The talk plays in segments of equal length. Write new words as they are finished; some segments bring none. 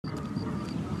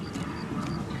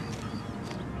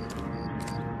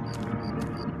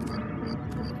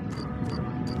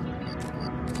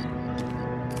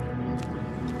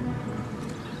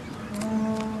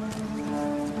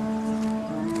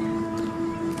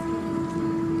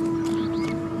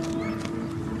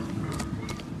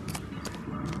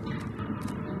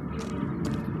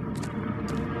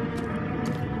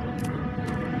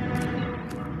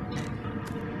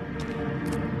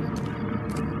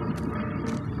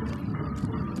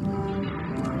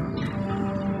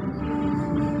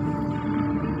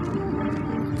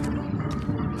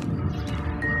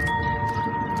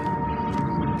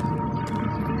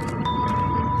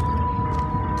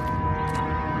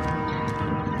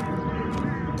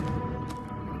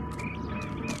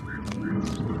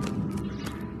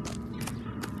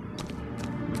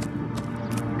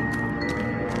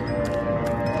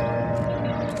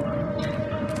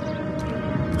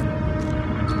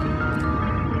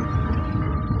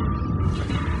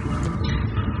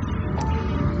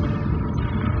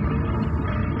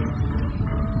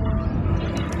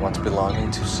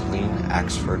belonging to Celine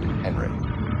Axford Henry.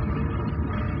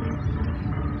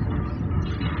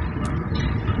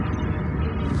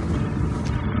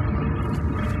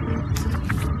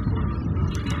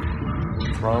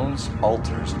 Thrones,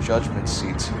 altars, judgment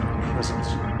seats, prisons.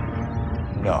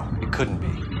 No, it couldn't be.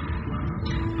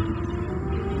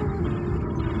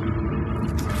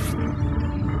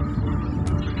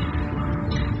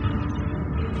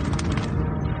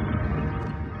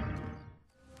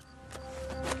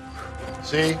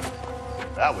 See?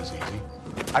 That was easy.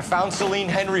 I found Celine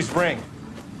Henry's ring.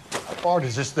 How far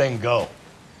does this thing go?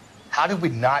 How did we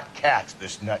not catch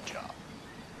this nut job?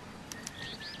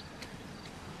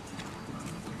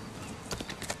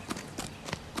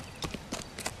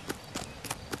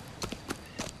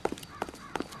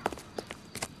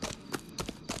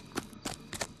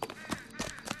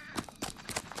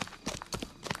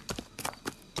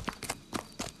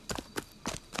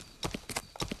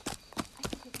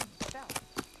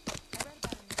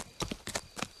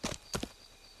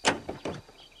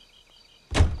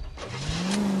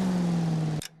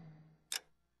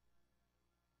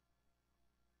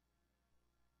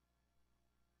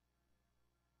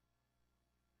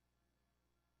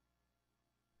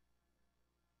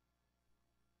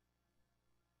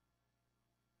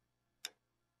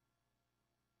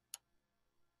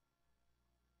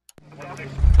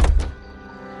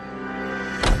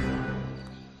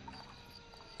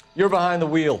 You're behind the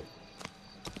wheel.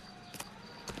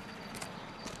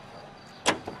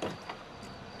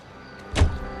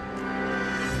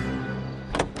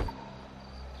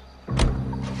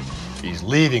 He's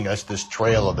leaving us this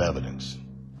trail of evidence.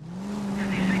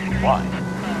 Why?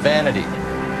 Vanity.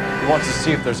 He wants to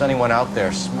see if there's anyone out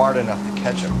there smart enough to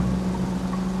catch him.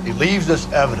 He leaves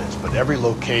us evidence, but every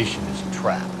location is a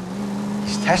trap.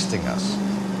 He's testing us,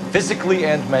 physically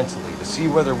and mentally, to see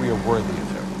whether we are worthy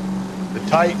of him. The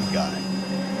Titan guy,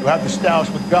 who had the stoush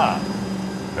with God.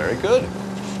 Very good.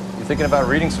 You thinking about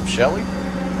reading some Shelley?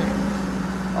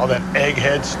 All that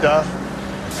egghead stuff?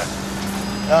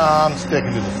 Nah, I'm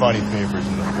sticking to the funny papers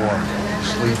in the forum.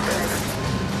 Sleep better.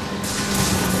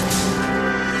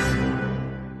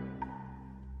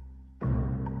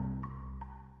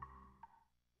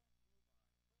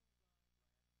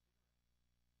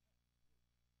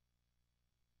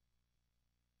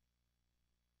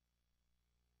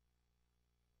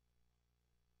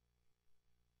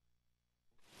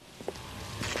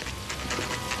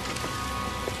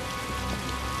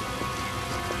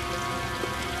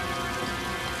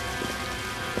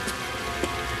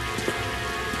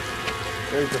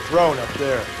 There's the throne up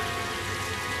there.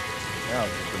 Now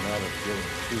it's just a matter of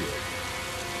getting to it.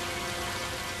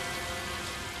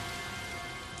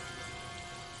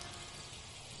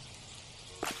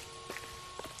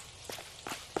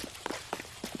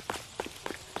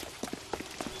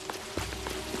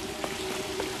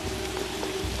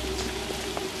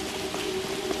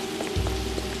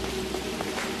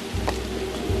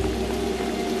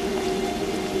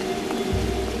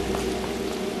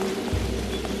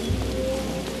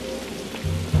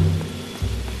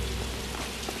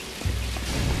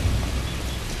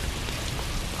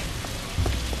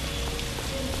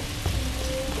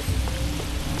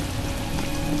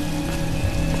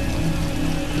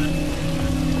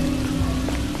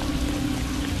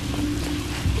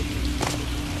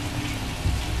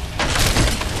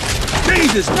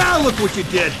 Jesus, now look what you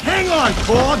did! Hang on,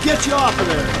 Cole, I'll get you off of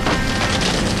there!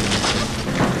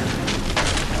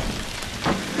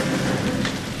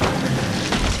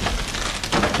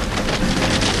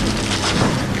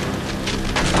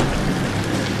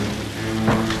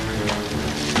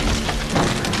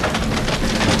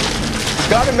 You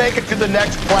gotta make it to the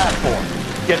next platform.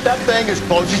 Get that thing as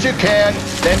close as you can,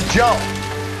 then jump.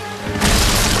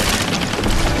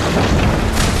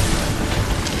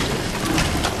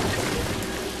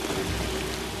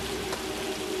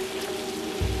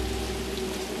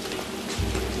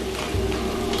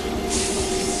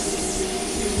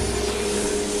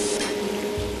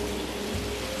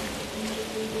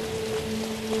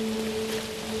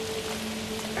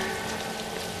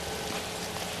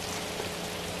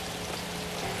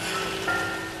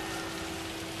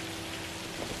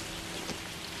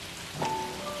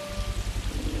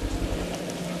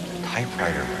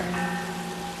 Typewriter ring.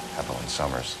 Evelyn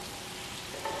Summers.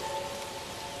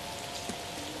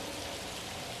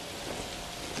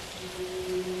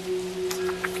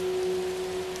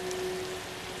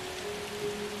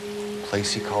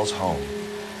 Place he calls home.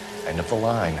 End of the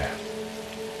line.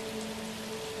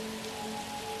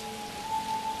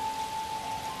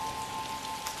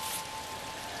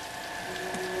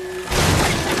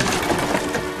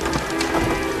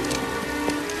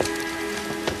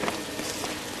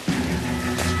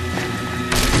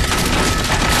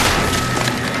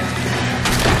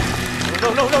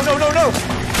 no, no, no, no, no, no!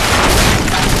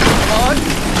 Come on!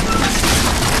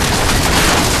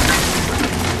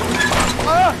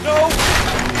 Ah, no!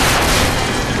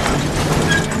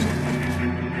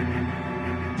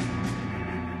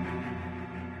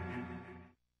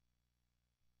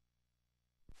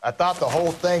 I thought the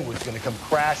whole thing was gonna come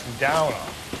crashing down on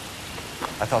him.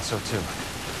 I thought so too.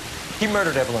 He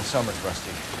murdered Evelyn Summers,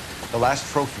 Rusty. The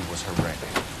last trophy was her ring.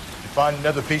 You find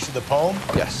another piece of the poem?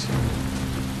 Yes.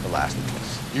 The last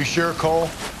piece. You sure, Cole?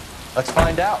 Let's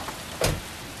find out.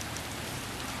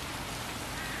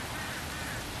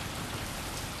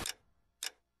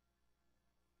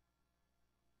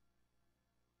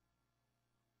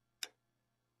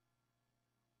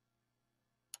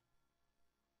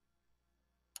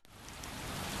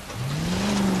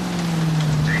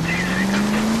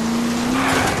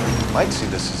 Might see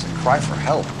this as a cry for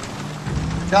help.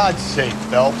 God's sake,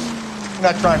 Phelps. You're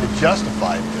not trying to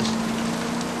justify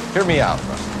this. Hear me out,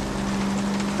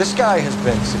 Rusty. This guy has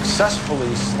been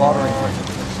successfully slaughtering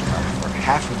residents now for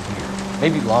half a year,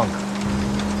 maybe longer.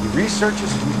 He researches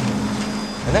who he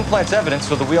is, and then plants evidence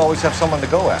so that we always have someone to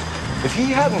go at. If he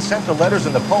hadn't sent the letters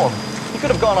in the poem, he could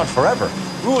have gone on forever.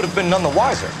 We would have been none the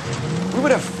wiser. We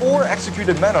would have 4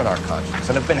 executed men on our conscience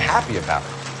and have been happy about it.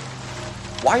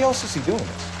 Why else is he doing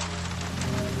this?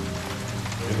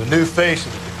 You're the new face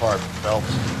of the department,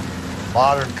 Phelps.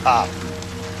 Modern cop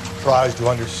tries to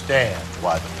understand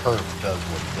why the perp does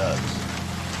what he does.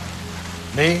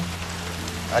 Me,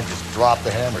 I just drop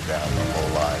the hammer down on their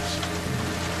whole lives.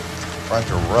 Punch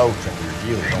a roach under your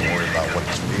heel, you don't worry about what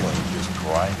he's feeling, you just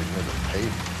grind it into the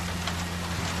pavement.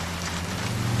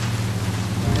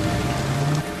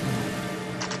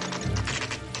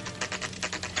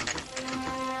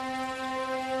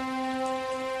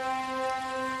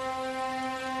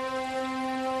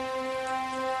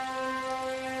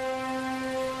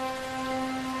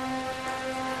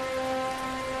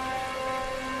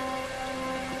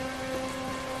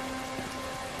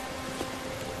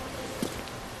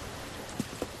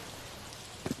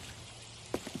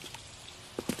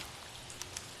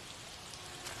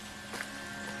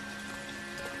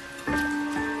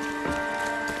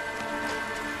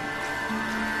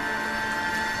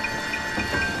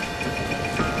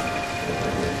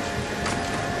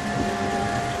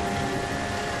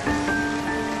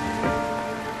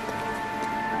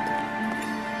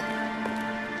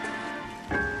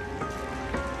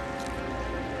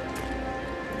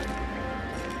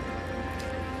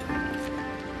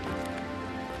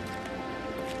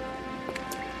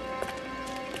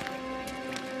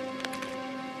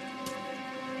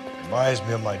 Reminds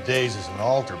me of my days as an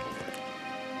altar boy.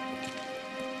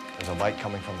 There's a light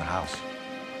coming from the house.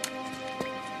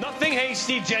 Nothing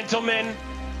hasty, gentlemen.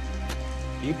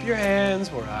 Keep your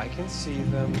hands where I can see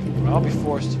them, or I'll be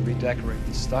forced to redecorate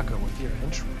the stucco with your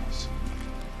entries.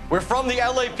 We're from the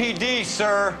LAPD,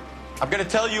 sir. I'm gonna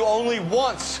tell you only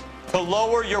once to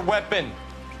lower your weapon.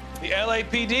 The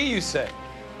LAPD, you say?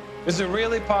 Is it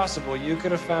really possible you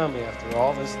could have found me after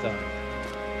all this time?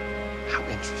 How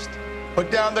interesting. Put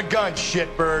down the gun,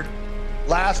 shitbird.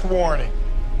 Last warning.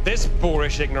 This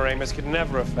boorish ignoramus could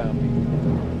never have found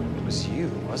me. It was you,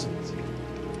 wasn't it?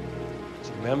 Do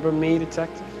you remember me,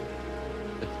 detective?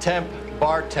 The temp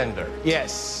bartender.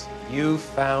 Yes, you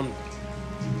found me.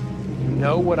 You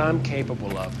know what I'm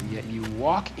capable of, and yet you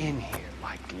walk in here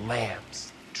like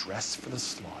lambs dressed for the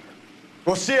slaughter.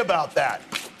 We'll see about that.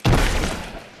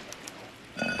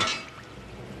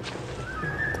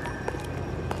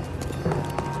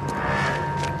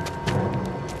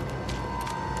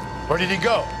 Where did he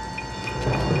go?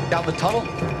 Down the tunnel?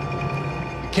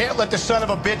 You can't let the son of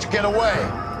a bitch get away.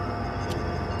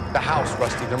 The house,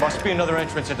 Rusty. There must be another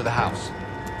entrance into the house.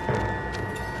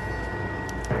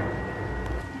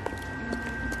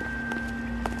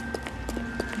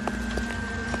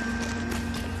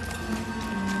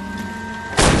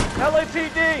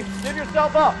 LAPD, give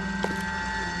yourself up.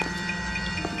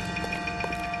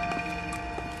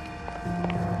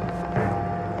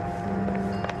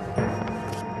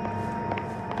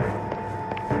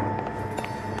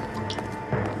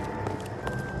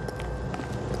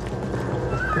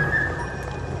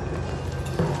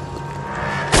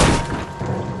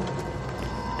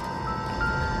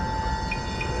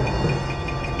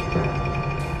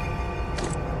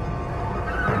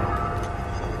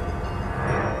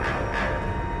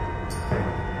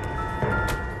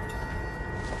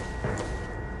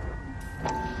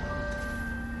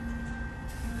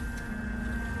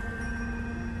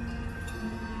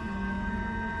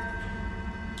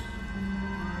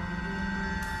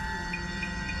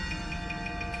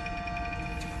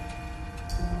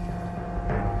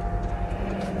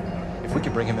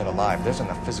 could bring him in alive, there's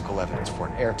enough physical evidence for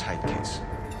an airtight case.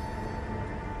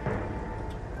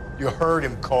 You heard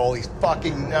him, Cole. He's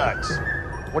fucking nuts.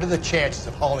 What are the chances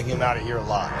of hauling him out of here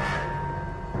alive?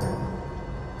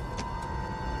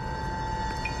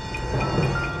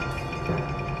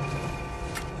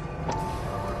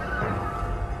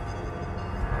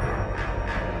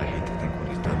 I hate to think what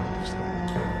he's done with this thing.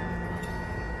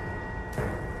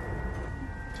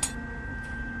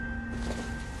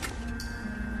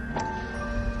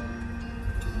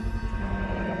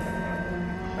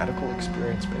 Medical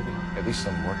experience, maybe? At least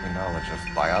some working knowledge of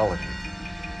biology.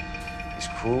 He's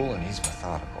cruel and he's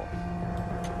methodical.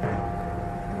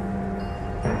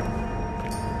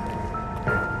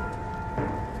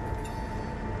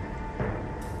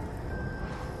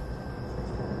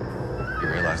 You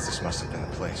realize this must have been the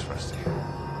place, Rusty.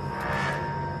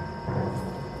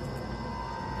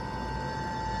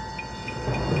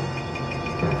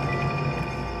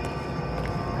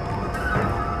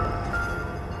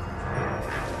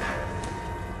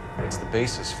 It's the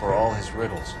basis for all his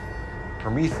riddles.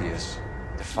 Prometheus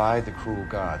defied the cruel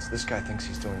gods. This guy thinks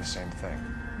he's doing the same thing.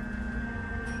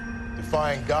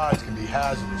 Defying gods can be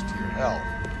hazardous to your health.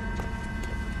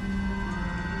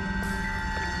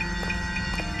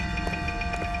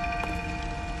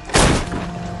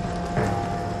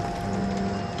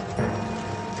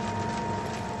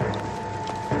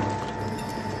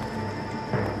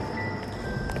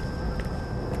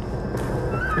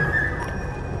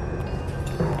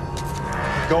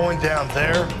 Going down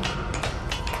there?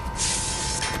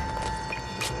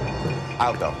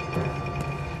 I'll go.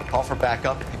 Call for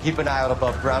backup and keep an eye out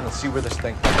above ground and see where this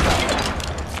thing comes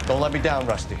out. Don't let me down,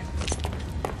 Rusty.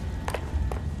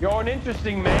 You're an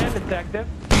interesting man, Detective.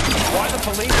 Why the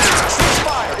police? Cease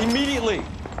fire immediately!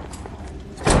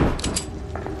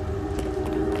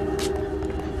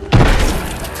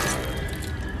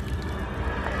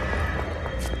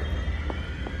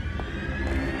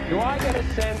 Do I get a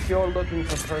sense you're looking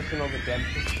for personal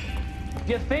redemption?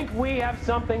 Do you think we have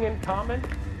something in common?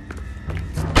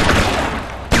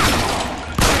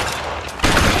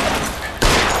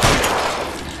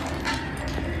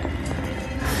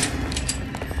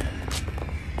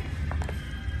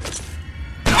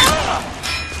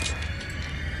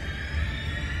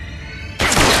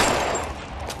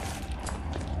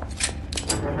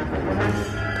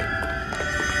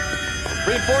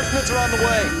 Reinforcements are on the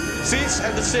way. Cease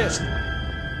and desist.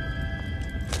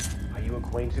 Are you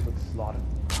acquainted with Slaughter?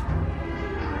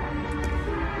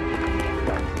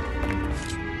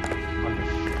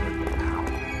 Understood the power.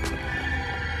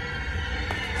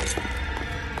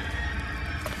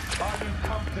 Are you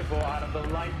comfortable out of the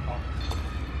light box?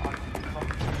 Are you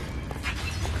comfortable?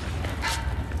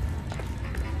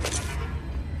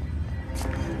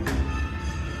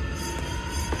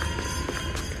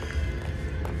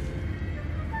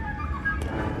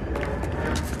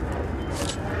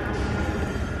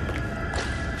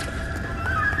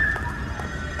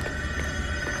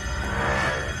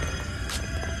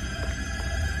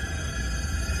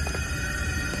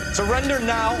 Surrender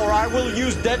now, or I will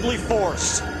use deadly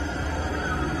force.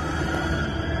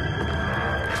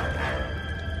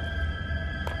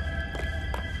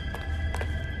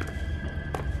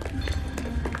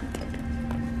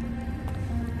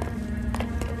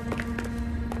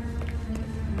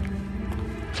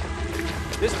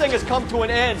 This thing has come to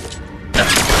an end.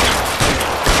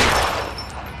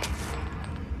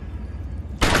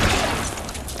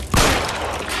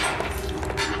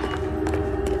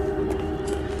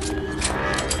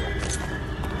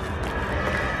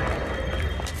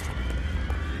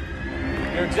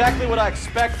 Exactly what I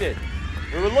expected.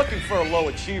 We were looking for a low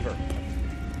achiever.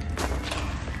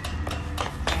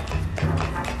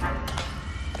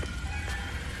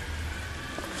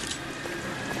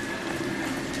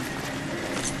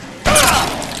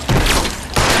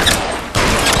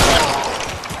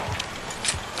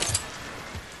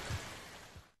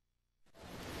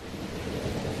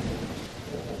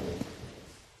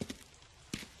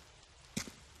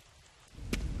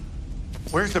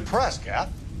 Where's the press, Cap?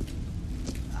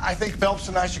 I think Phelps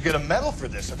and I should get a medal for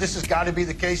this. This has got to be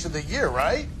the case of the year,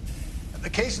 right? The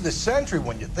case of the century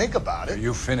when you think about it. Are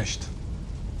you finished?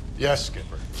 Yes,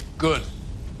 Skipper. Good.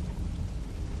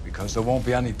 Because there won't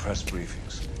be any press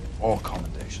briefings or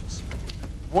commendations.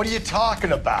 What are you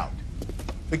talking about?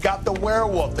 We got the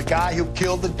werewolf, the guy who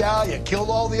killed the Dahlia, killed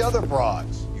all the other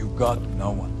broads. You got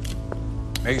no one.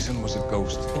 Mason was a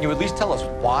ghost. Can you at least tell us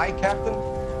why, Captain?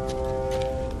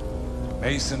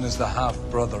 Mason is the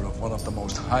half-brother of one of the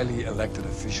most highly elected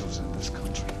officials in this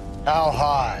country. How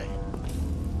high?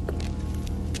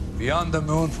 Beyond the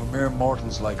moon for mere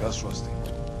mortals like us, Rusty.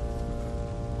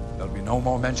 There'll be no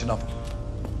more mention of it.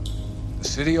 The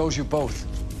city owes you both.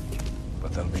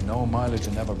 But there'll be no mileage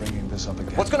in ever bringing this up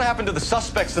again. What's going to happen to the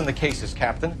suspects in the cases,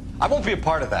 Captain? I won't be a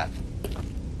part of that.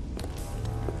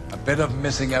 A bit of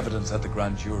missing evidence at the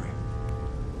grand jury.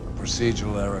 A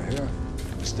procedural error here,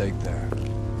 a mistake there.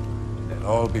 They'll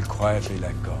all be quietly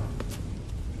let go.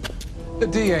 The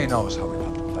DA knows how we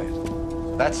have to play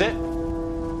it. That's it?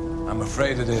 I'm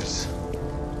afraid it is.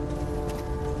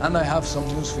 And I have some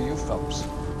news for you fellows.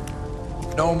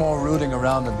 No more rooting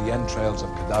around in the entrails of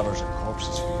cadavers and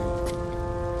corpses for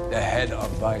you. The head of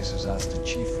Vice has asked the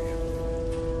chief for you.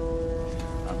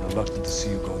 I'm reluctant to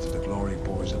see you go to the glory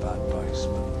boys of Vice,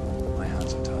 but my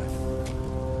hands are tied.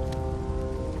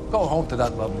 Go home to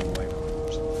that lovely wife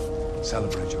of yours.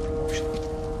 Celebrate your promotion.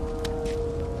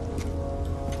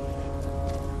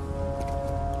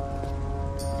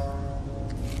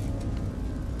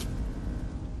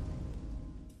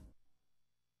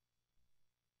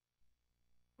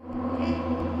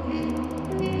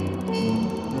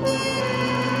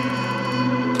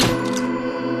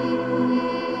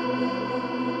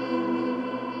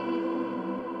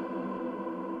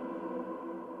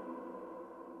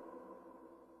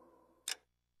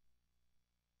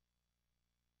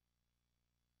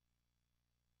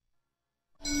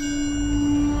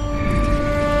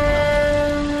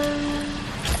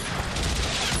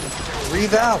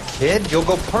 Breathe out, kid. You'll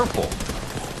go purple.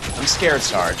 I'm scared,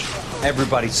 Sarge.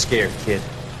 Everybody's scared, kid.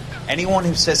 Anyone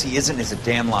who says he isn't is a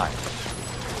damn liar.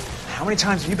 How many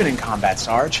times have you been in combat,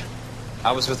 Sarge?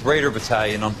 I was with Raider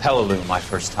Battalion on Peleliu my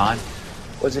first time.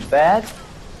 Was it bad?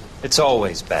 It's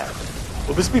always bad.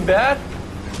 Will this be bad?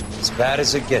 As bad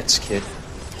as it gets, kid.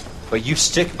 But you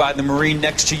stick by the Marine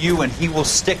next to you, and he will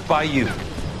stick by you.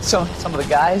 So, some of the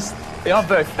guys, they aren't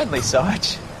very friendly,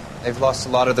 Sarge. They've lost a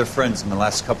lot of their friends in the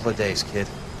last couple of days, kid.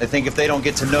 They think if they don't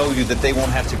get to know you, that they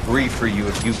won't have to grieve for you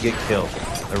if you get killed.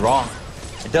 They're wrong.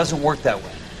 It doesn't work that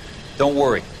way. Don't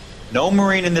worry. No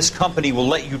Marine in this company will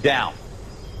let you down.